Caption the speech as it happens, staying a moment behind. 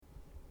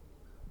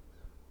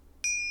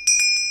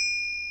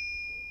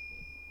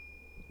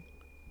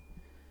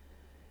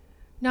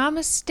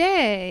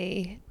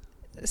Namaste,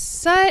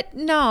 Sat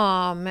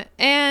Nam,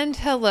 and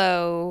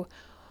hello.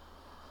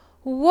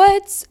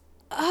 What's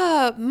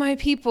up, my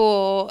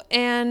people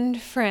and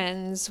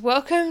friends?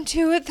 Welcome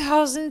to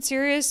 1,000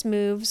 Serious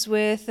Moves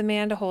with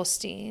Amanda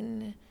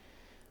Holstein.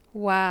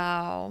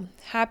 Wow.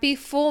 Happy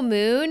full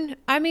moon.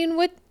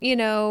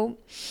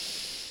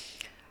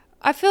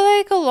 I feel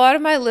like a lot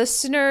of my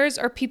listeners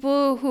are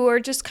people who are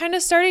just kind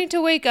of starting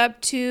to wake up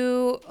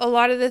to a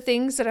lot of the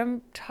things that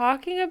I'm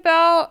talking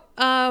about,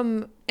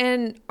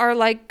 and are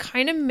like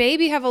kind of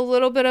maybe have a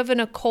little bit of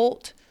an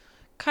occult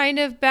kind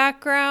of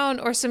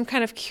background or some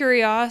kind of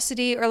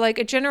curiosity or like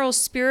a general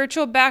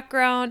spiritual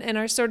background and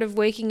are sort of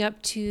waking up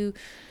to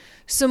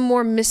some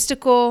more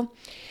mystical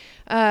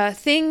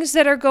things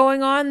that are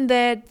going on,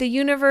 that the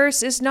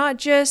universe is not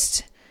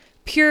just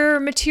pure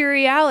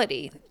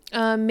materiality.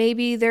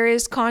 Maybe there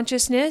is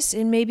consciousness,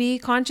 and maybe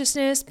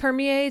consciousness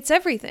permeates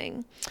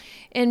everything.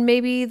 And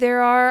maybe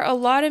there are a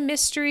lot of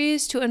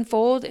mysteries to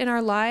unfold in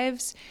our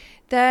lives,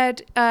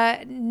 that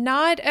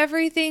not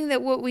everything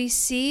that what we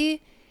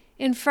see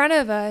in front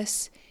of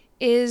us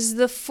is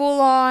the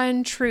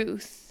full-on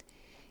truth.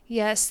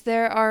 Yes,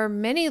 there are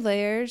many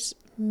layers,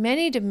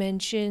 many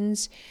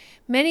dimensions,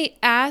 many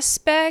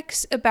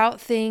aspects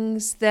about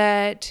things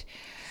that...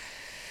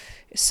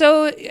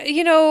 So,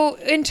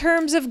 in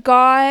terms of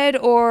God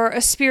or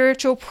a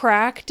spiritual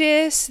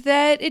practice,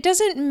 that it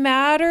doesn't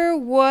matter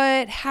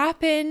what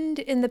happened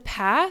in the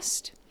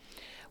past.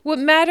 What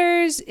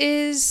matters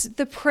is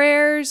the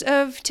prayers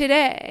of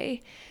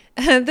today.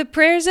 The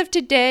prayers of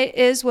today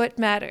is what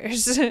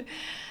matters.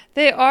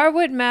 They are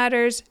what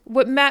matters.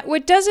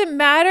 What doesn't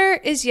matter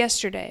is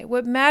yesterday.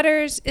 What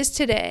matters is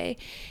today.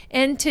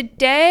 And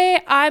today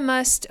I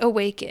must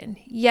awaken.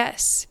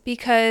 Yes,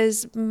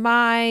 because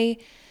my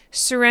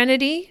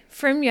serenity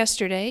from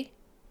yesterday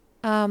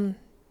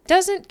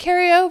doesn't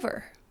carry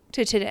over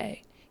to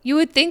today. You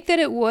would think that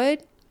it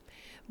would,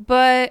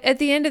 but at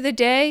the end of the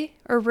day,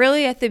 or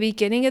really at the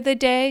beginning of the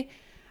day,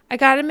 I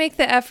got to make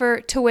the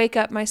effort to wake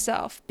up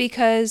myself,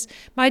 because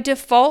my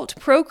default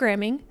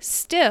programming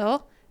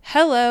still,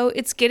 hello,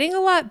 it's getting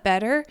a lot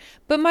better,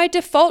 but my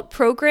default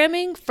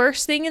programming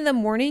first thing in the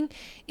morning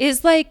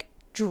is like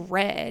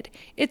dread.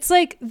 It's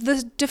like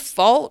the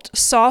default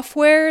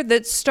software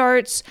that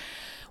starts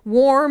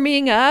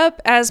warming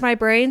up as my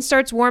brain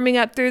starts warming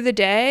up through the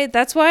day.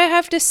 That's why I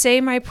have to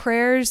say my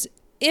prayers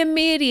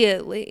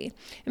immediately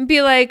and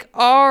be like,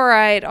 all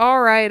right,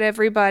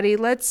 everybody,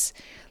 let's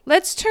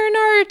turn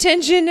our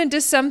attention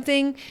into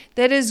something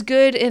that is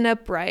good and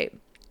upright.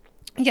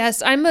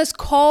 Yes, I must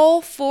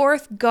call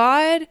forth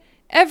God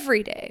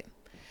every day.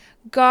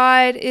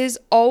 God is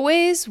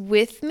always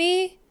with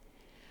me,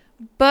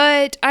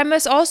 but I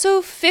must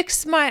also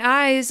fix my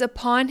eyes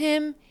upon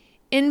him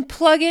and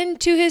plug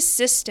into his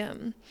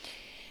system,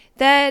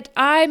 that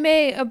I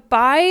may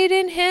abide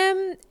in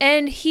him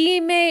and he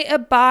may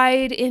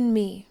abide in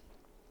me.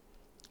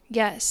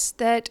 Yes,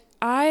 that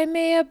I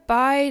may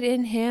abide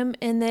in him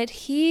and that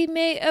he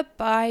may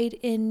abide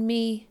in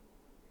me.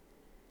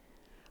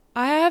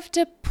 I have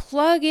to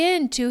plug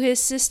into his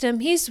system.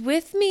 He's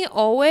with me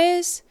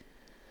always,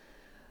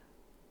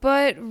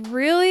 but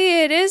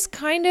really it is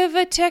kind of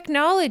a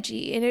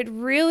technology, and it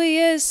really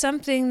is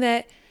something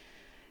that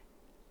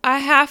I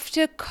have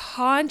to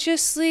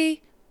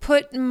consciously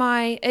put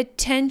my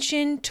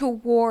attention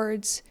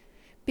towards,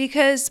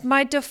 because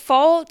my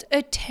default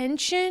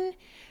attention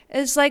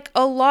is like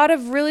a lot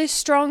of really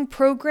strong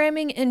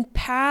programming and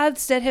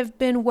paths that have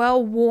been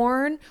well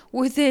worn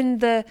within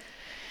the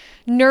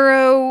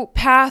neuro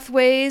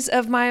pathways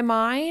of my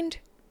mind.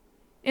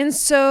 And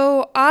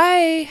so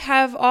I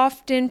have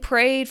often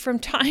prayed from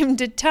time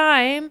to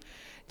time,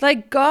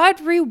 like, God,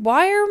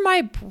 rewire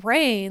my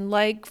brain,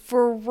 like,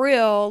 for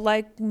real,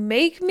 like,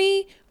 make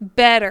me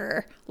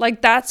better.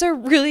 Like, that's a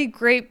really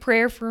great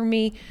prayer for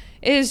me,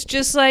 is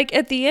just like,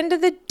 at the end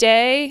of the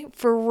day,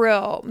 for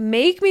real,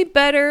 make me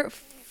better,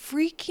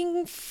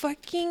 freaking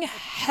fucking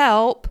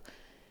help.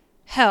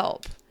 How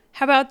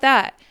about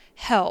that?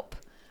 Help.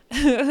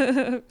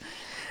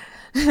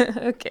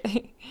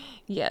 Okay.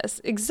 Yes,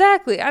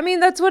 exactly. I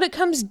mean, that's what it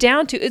comes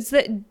down to. It's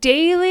that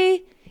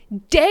daily,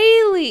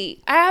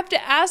 I have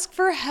to ask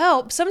for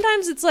help.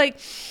 Sometimes it's like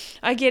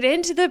I get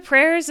into the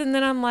prayers and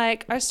then I'm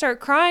like, I start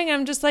crying.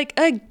 I'm just like,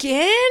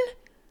 again?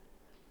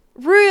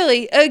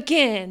 Really?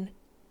 Again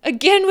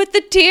with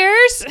the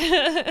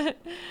tears?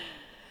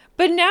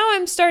 But now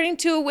I'm starting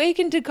to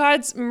awaken to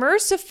God's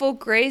merciful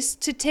grace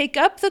to take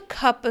up the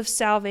cup of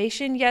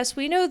salvation. Yes,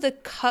 we know the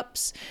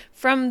cups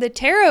from the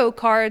tarot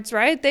cards,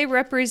 right? They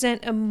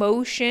represent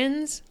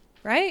emotions,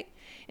 right?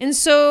 And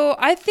so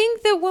I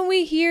think that when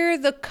we hear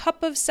the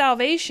cup of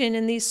salvation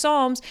in these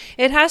Psalms,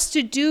 it has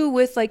to do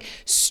with like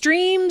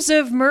streams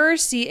of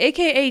mercy,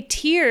 aka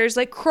tears,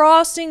 like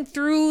crossing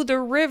through the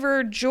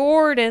river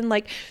Jordan,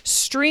 like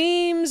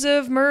streams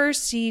of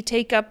mercy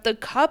take up the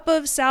cup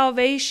of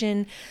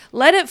salvation.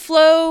 Let it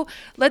flow.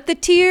 Let the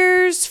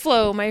tears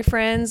flow, my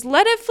friends.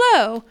 Let it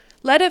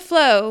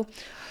flow.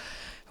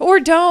 or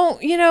don't.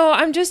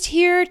 I'm just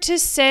here to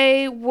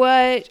say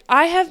what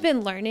I have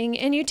been learning,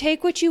 and you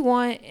take what you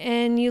want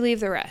and you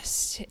leave the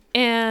rest.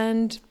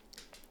 And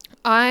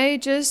I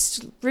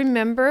just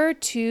remember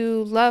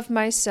to love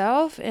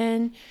myself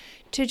and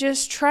to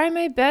just try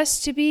my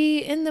best to be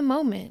in the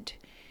moment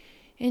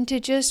and to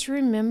just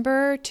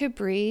remember to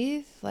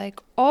breathe, like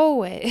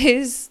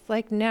always,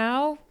 like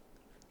now.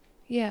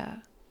 Yeah.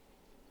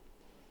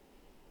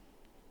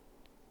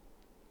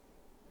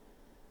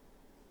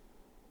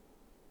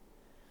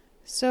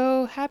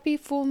 So happy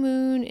full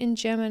moon in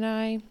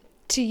Gemini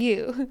to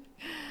you.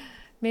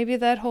 Maybe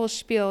that whole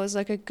spiel is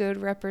like a good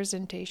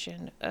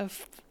representation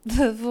of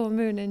the full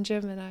moon in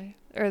Gemini,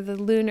 or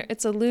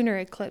it's a lunar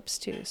eclipse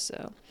too.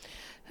 So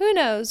who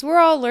knows? We're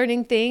all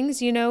learning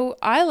things.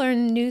 I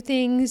learn new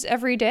things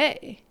every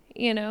day,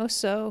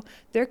 so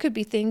there could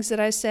be things that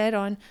I said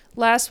on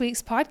last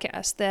week's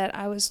podcast that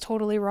I was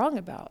totally wrong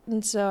about.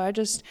 And so I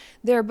just,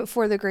 there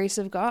before the grace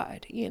of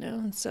God,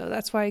 and so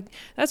that's why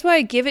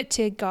I give it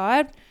to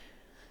God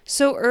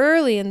so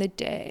early in the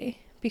day,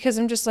 because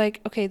I'm just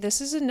like, okay,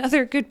 this is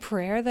another good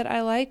prayer that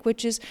I like,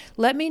 which is,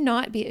 let me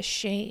not be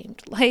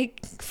ashamed.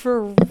 Like,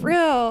 for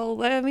real,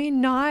 let me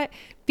not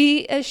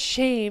be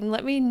ashamed.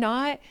 Let me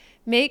not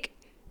make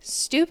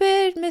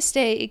stupid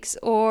mistakes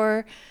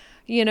or,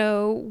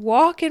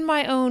 walk in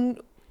my own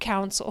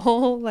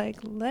counsel. Like,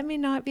 let me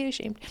not be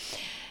ashamed.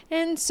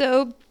 And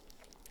so,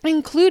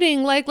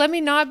 including, like, let me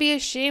not be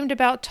ashamed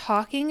about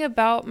talking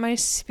about my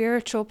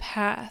spiritual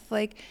path.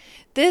 Like,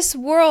 this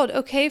world,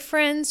 okay,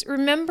 friends,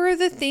 remember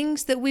the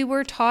things that we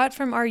were taught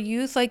from our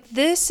youth? Like,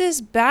 this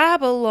is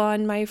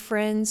Babylon, my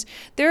friends.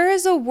 There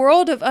is a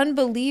world of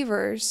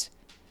unbelievers.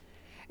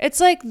 It's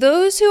like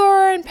those who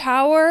are in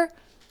power,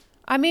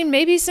 I mean,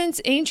 maybe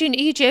since ancient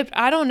Egypt,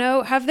 I don't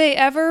know, have they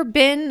ever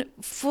been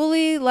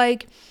fully,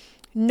 like,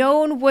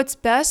 known what's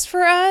best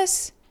for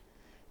us?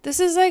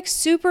 This is like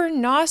super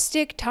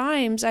Gnostic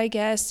times, I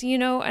guess,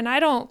 and I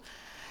don't...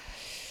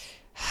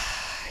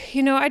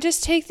 I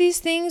just take these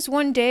things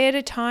one day at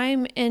a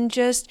time and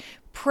just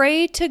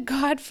pray to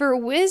God for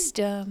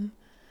wisdom.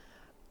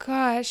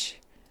 Gosh,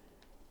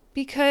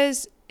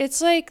 because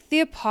it's like the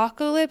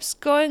apocalypse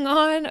going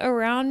on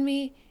around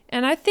me.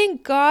 And I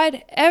thank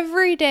God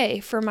every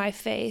day for my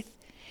faith,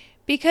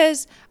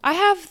 because I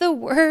have the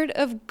word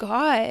of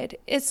God.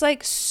 It's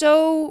like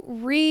so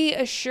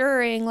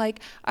reassuring. Like,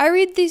 I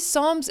read these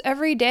Psalms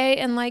every day,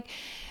 and like,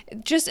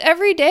 just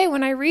every day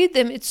when I read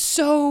them, it's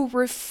so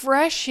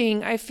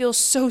refreshing. I feel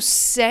so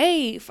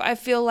safe. I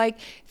feel like,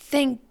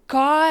 thank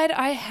God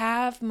I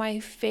have my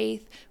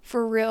faith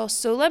for real.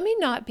 So let me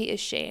not be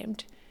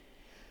ashamed.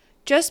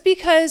 Just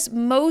because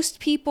most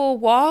people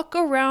walk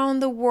around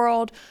the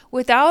world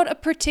without a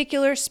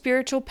particular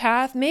spiritual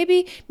path,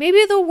 maybe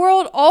the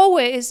world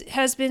always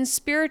has been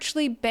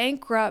spiritually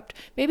bankrupt.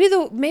 Maybe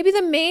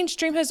the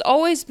mainstream has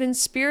always been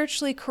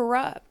spiritually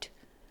corrupt.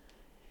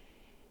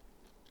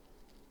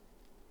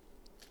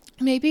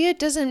 Maybe it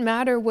doesn't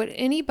matter what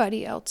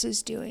anybody else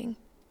is doing.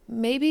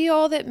 Maybe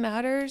all that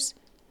matters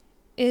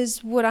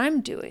is what I'm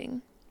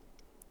doing.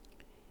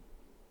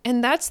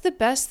 And that's the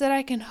best that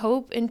I can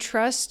hope and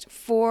trust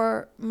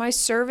for my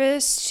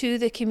service to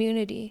the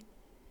community,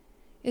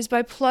 is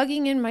by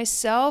plugging in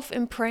myself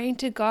and praying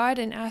to God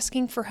and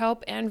asking for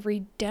help and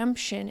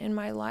redemption in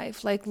my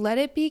life. Like, let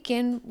it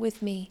begin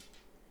with me.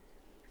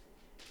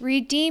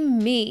 Redeem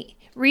me.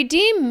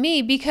 Redeem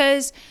me,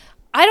 because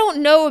I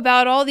don't know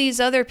about all these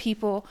other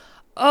people.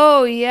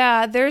 Oh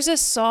yeah, there's a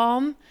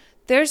psalm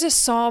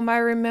I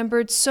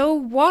remembered so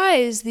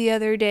wise the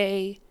other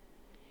day.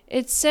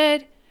 It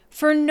said,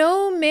 "For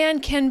no man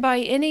can by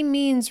any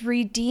means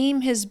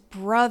redeem his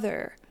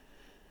brother,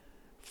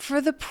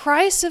 for the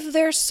price of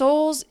their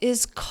souls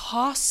is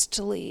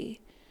costly.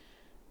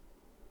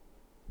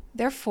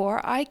 Therefore,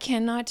 I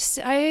cannot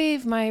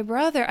save my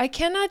brother. I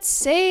cannot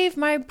save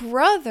my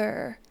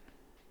brother.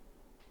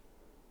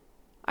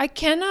 I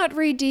cannot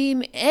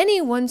redeem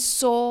anyone's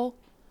soul.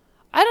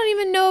 I don't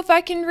even know if I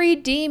can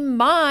redeem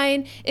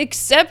mine,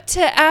 except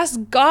to ask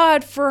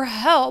God for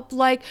help,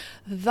 like,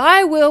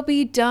 thy will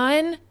be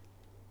done."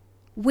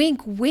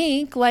 Wink,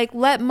 wink, like,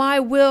 let my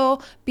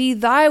will be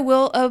thy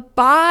will,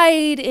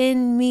 abide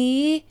in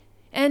me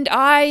and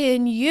I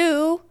in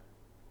you.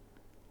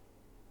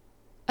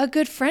 A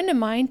good friend of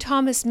mine,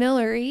 Thomas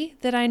Millery,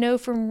 that I know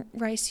from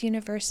Rice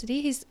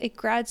University, he's a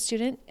grad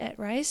student at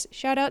Rice.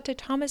 Shout out to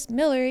Thomas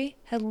Millery.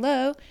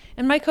 Hello.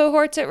 And my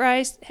cohorts at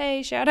Rice.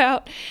 Hey, shout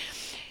out.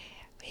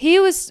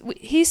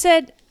 He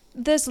said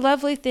this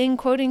lovely thing,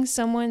 quoting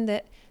someone,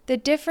 that the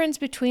difference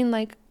between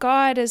like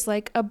God as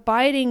like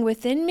abiding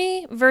within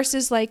me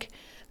versus like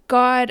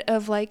God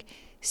of like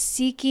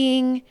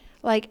seeking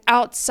like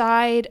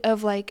outside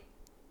of like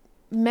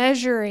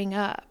measuring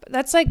up.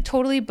 That's like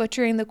totally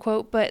butchering the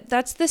quote, but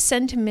that's the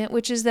sentiment,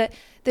 which is that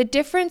the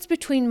difference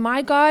between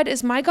my God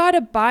is my God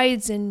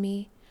abides in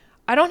me.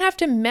 I don't have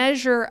to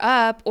measure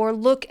up or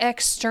look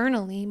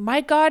externally.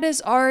 My God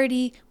is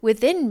already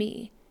within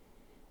me.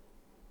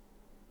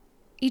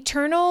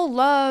 Eternal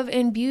love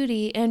and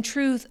beauty and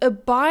truth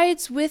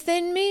abides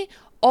within me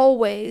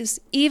always,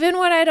 even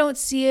when I don't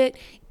see it,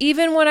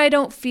 even when I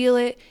don't feel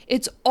it,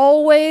 it's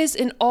always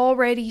and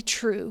already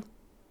true.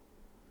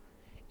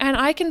 And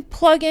I can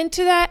plug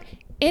into that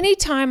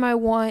anytime I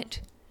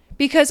want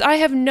because I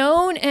have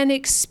known and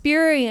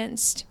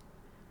experienced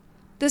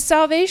the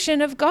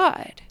salvation of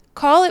God.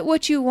 Call it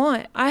what you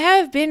want. I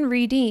have been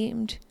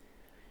redeemed.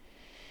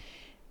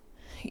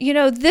 You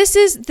know, this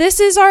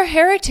is our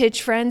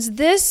heritage, friends.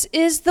 This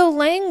is the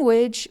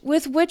language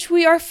with which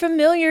we are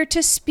familiar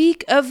to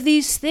speak of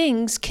these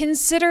things.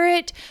 Consider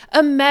it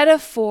a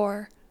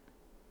metaphor.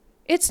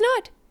 It's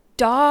not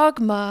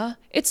dogma.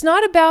 It's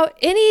not about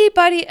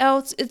anybody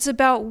else. It's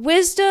about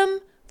wisdom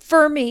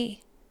for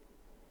me.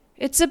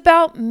 It's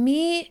about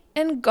me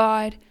and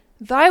God.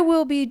 Thy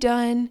will be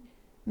done.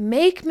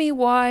 Make me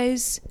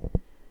wise.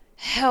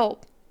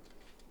 Help.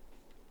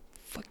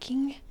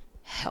 Fucking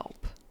help.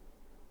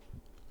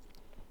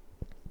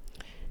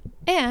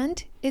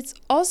 And it's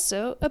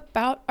also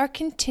about our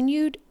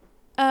continued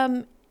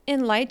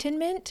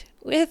enlightenment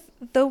with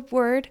the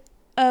word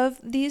of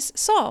these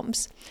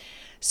Psalms.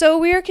 So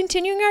we are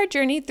continuing our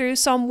journey through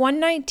Psalm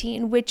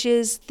 119, which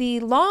is the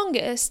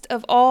longest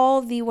of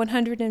all the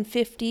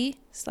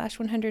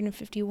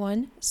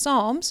 150/151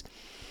 Psalms.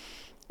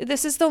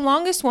 This is the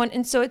longest one,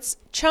 and so it's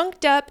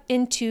chunked up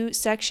into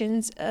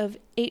sections of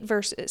 8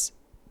 verses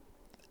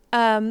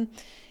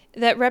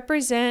that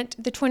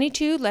represent the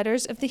 22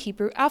 letters of the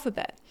Hebrew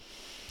alphabet.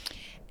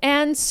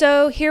 And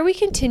so here we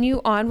continue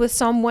on with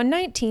Psalm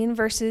 119,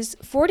 verses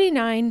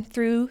 49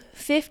 through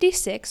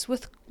 56,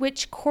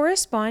 which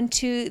correspond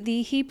to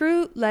the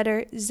Hebrew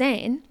letter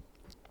Zayin.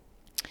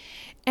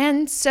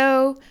 And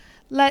so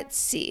let's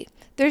see.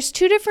 There's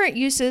 2 different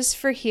uses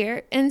for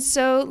here, and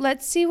so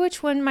let's see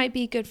which one might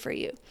be good for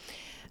you.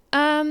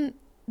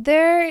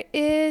 There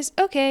is,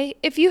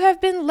 if you have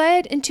been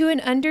led into an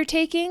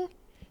undertaking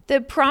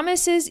that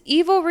promises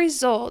evil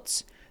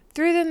results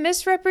through the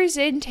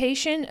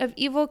misrepresentation of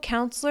evil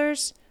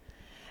counselors.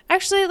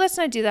 Actually, let's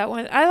not do that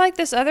one. I like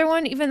this other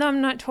one, even though I'm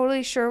not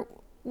totally sure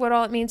what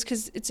all it means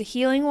because it's a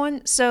healing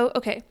one. So,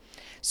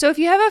 So if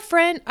you have a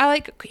friend, I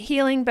like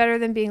healing better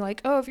than being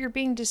like, if you're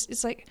being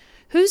it's like,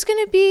 who's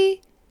going to be,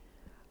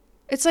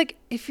 it's like,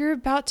 if you're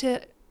about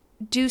to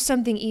do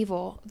something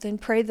evil, then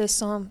pray this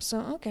psalm.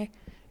 So,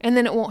 and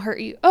then it won't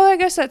hurt you. I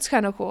guess that's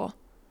kind of cool.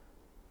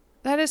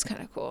 That is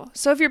kind of cool.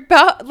 So if you're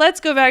let's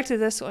go back to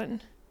this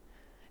one.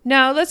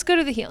 Now, let's go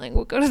to the healing.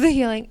 We'll go to the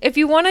healing. If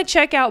you want to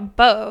check out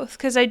both,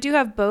 because I do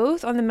have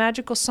both on the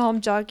Magical Psalm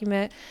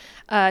document,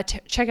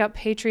 check out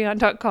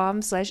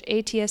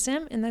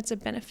patreon.com/ATSM, and that's a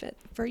benefit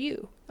for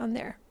you on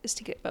there, is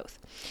to get both.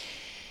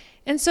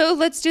 And so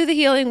let's do the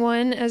healing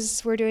one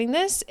as we're doing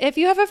this. If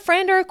you have a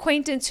friend or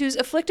acquaintance who's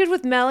afflicted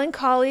with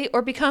melancholy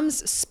or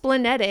becomes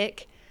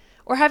splenetic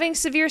or having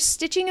severe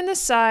stitching in the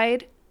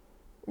side,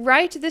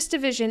 write this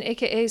division,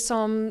 aka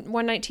Psalm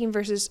 119,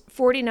 verses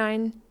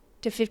 49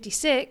 to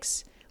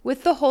 56,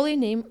 with the holy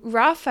name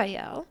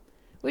Raphael,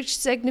 which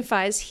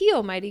signifies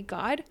heal, mighty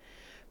God,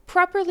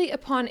 properly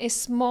upon a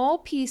small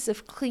piece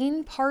of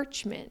clean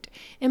parchment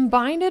and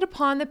bind it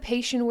upon the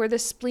patient where the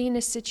spleen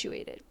is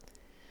situated.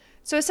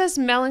 So it says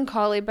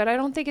melancholy, but I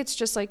don't think it's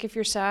just like if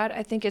you're sad.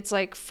 I think it's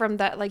like from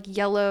that like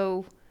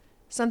yellow,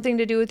 something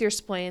to do with your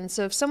spleen.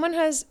 So if someone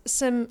has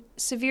some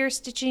severe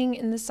stitching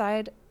in the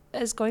side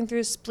as going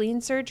through spleen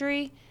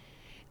surgery,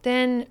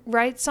 then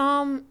write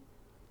Psalm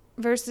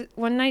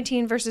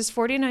 119, verses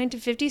 49 to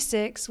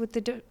 56 with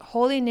the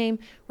holy name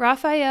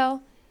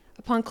Raphael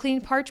upon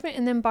clean parchment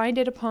and then bind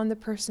it upon the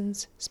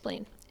person's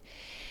spleen.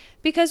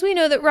 Because we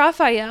know that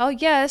Raphael,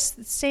 yes,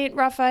 Saint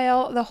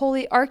Raphael, the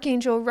holy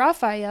archangel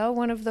Raphael,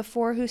 one of the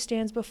 4 who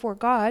stands before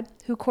God,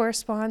 who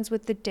corresponds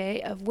with the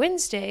day of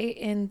Wednesday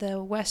in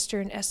the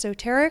Western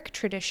esoteric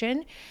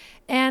tradition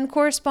and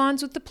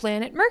corresponds with the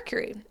planet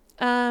Mercury.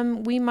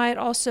 We might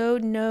also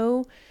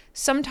know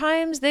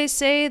sometimes they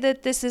say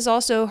that this is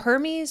also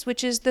Hermes,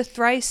 which is the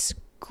thrice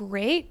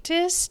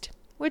greatest,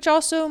 which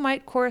also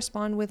might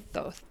correspond with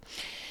both.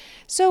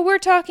 So we're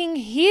talking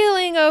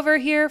healing over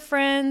here,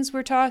 friends.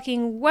 We're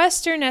talking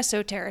Western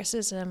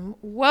esotericism.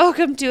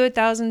 Welcome to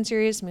 1,000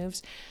 Serious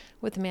Moves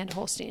with Amanda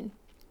Holstein.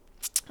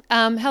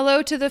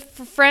 Hello to the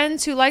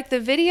friends who like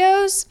the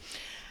videos.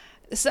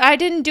 So I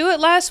didn't do it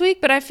last week,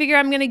 but I figure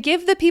I'm going to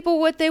give the people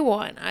what they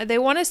want. They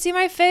want to see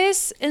my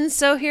face, and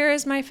so here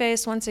is my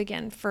face once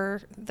again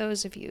for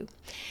those of you.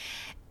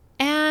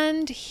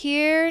 And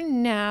here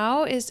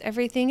now is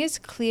everything is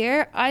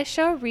clear. I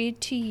shall read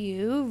to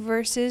you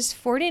verses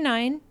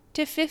 49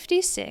 to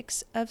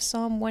 56 of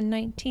Psalm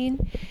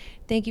 119.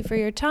 Thank you for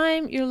your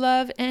time, your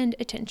love, and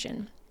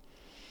attention.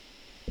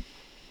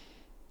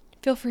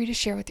 Feel free to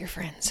share with your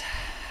friends.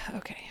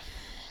 Okay.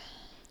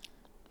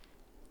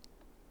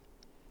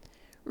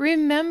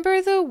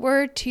 Remember the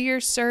word to your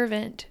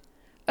servant,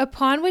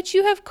 upon which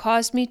you have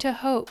caused me to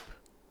hope.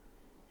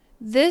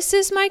 This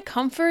is my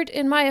comfort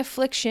in my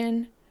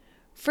affliction,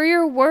 for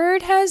your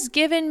word has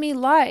given me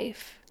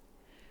life.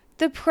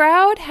 The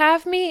proud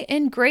have me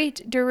in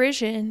great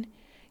derision,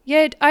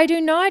 yet I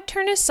do not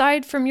turn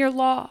aside from your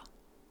law.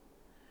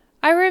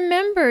 I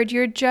remembered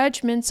your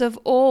judgments of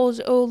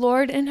old, O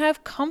Lord, and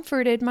have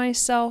comforted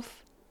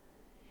myself.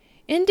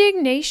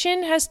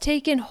 Indignation has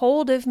taken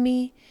hold of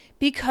me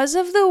because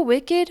of the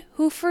wicked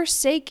who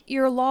forsake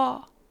your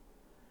law.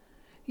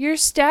 Your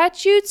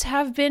statutes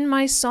have been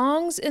my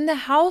songs in the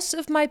house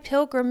of my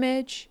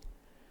pilgrimage.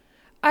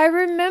 I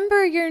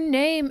remember your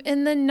name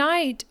in the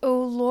night, O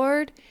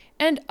Lord,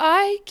 and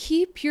I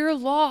keep your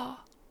law.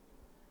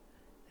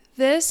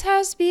 This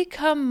has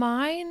become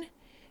mine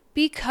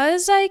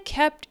because I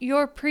kept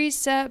your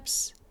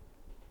precepts.